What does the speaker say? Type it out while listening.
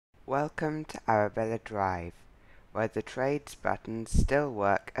Welcome to Arabella Drive, where the trades buttons still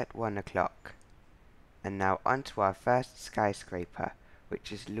work at 1 o'clock. And now onto our first skyscraper,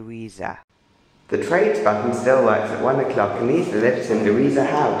 which is Louisa. The trades button still works at 1 o'clock, and these are the lifts in Louisa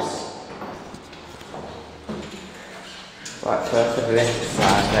House. What sort of lifts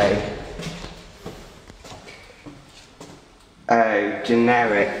are they? Oh,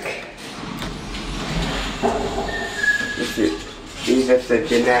 generic. These lifts are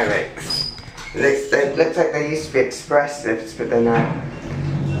generics. It looks like they used to be express lifts, but they're not.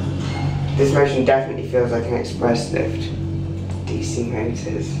 This version definitely feels like an express lift. DC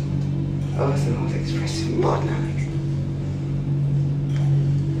motors. Oh, it's an old express modernised.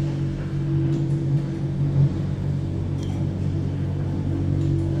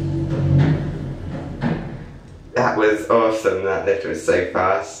 That was awesome, that lift was so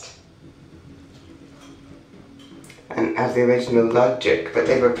fast. And has the original logic, but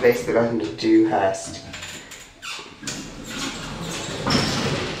they replaced it under Dewhurst.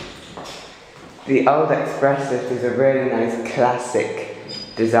 The old express lift is a really nice classic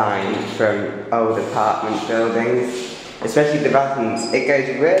design from old apartment buildings, especially the buttons. It goes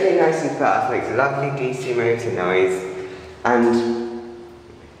really nice and fast, makes a lovely DC motor noise, and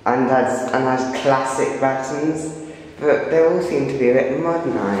has classic buttons, but they all seem to be a bit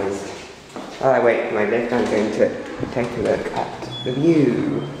modernised. While I wait for my lift, I'm going to take a look at the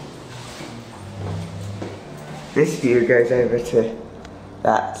view. This view goes over to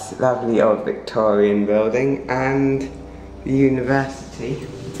that lovely old Victorian building and the university.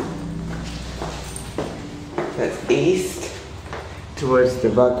 That's east, towards the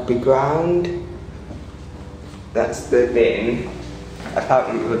rugby ground. That's the bin.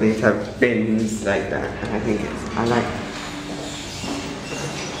 Apparently all these have bins like that. I like.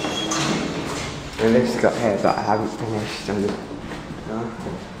 And this got here, but I haven't finished on the floor.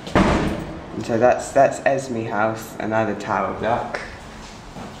 And so that's Esme House, another tower block.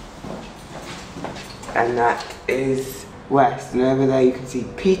 And that is west, and over there you can see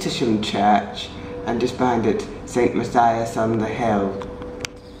Petersham Church, and just behind it, St. Matthias on the Hill.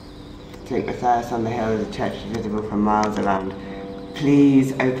 St. Matthias on the Hill is a church visible from miles around.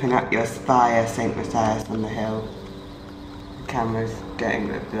 Please open up your spire, St. Matthias on the Hill. The camera's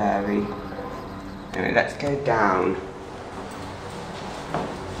getting a bit blurry. Anyway, let's go down.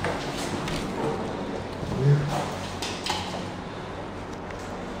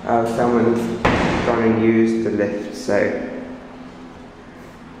 Oh, someone's gone and used the lift, so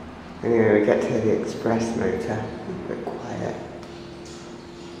anyway, we get to the express motor. A bit quiet.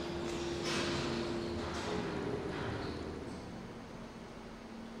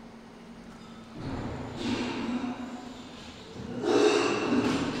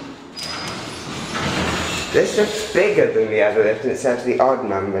 This looks bigger than the other lift, and it's actually odd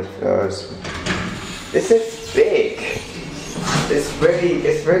numbered floors. This is big.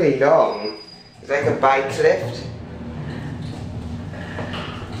 It's really long. It's like a bike lift.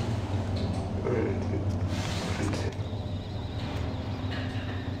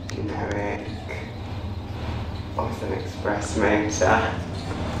 Generic. Awesome express motor.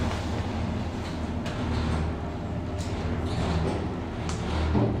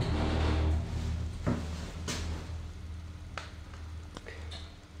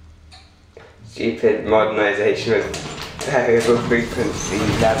 Stupid modernisation with variable frequency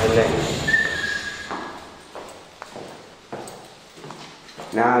levelling.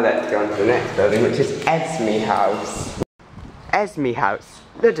 Now let's go on to the next building, which is Esme House. Esme House,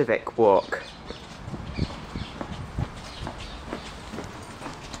 Ludovic Walk.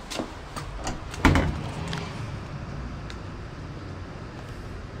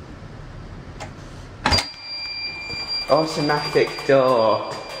 Automatic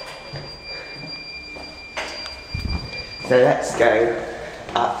door. So let's go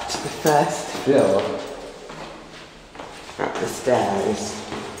up to the first floor, up the stairs.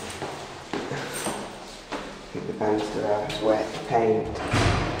 I think the banister has wet paint.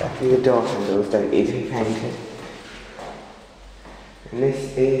 Definitely the door handles don't need to be painted. And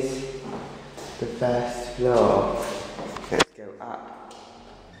this is the first floor. Let's go up.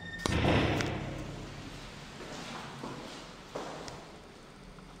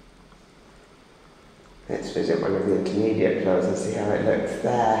 Let's visit one of the intermediate floors and see how it looks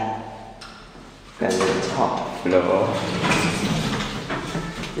there. Then the top floor.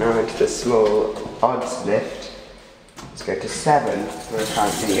 Now into the small odds lift. Let's go to 7, where I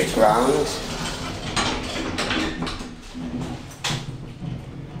can't see it ground.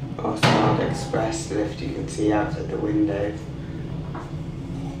 Awesome old express lift you can see out at the window.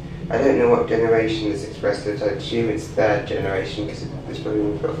 I don't know what generation this express is. I assume it's third generation because this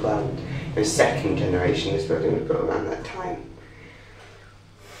building was built around, it was second generation, this building was built around that time.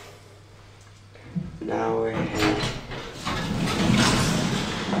 Now we're here.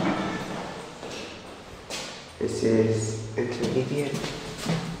 This is intermediate.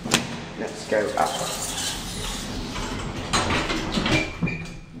 Let's go up.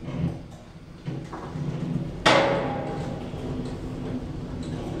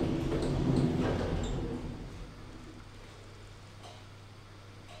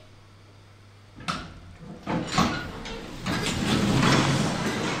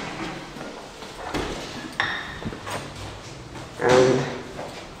 And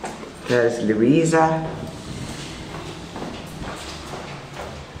there's Louisa.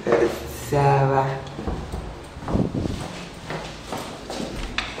 There's Sarah.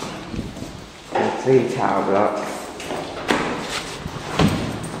 There's 3 tower blocks.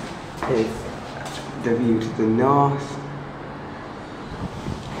 Here's the view to the north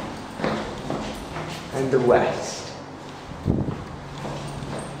and the west.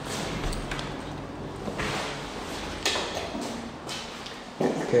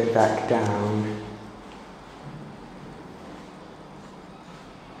 Let's go back down.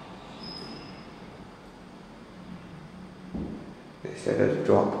 Instead of a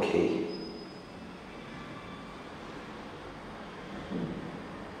drop key.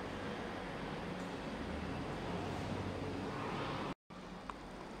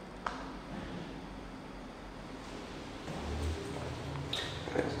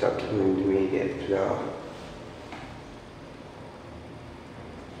 Let's document intermediate floor.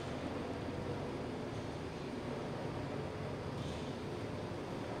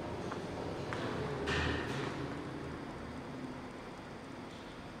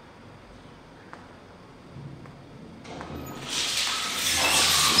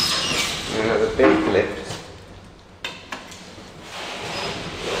 Another big lift.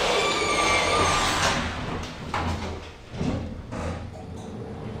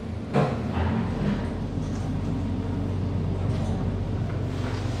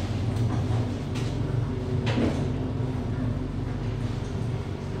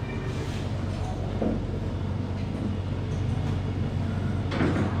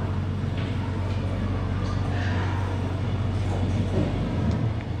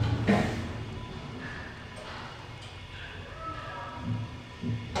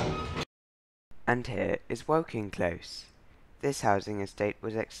 And here is Woking Close. This housing estate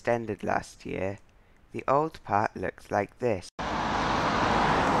was extended last year. The old part looks like this.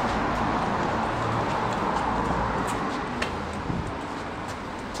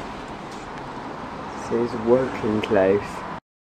 This is Woking Close.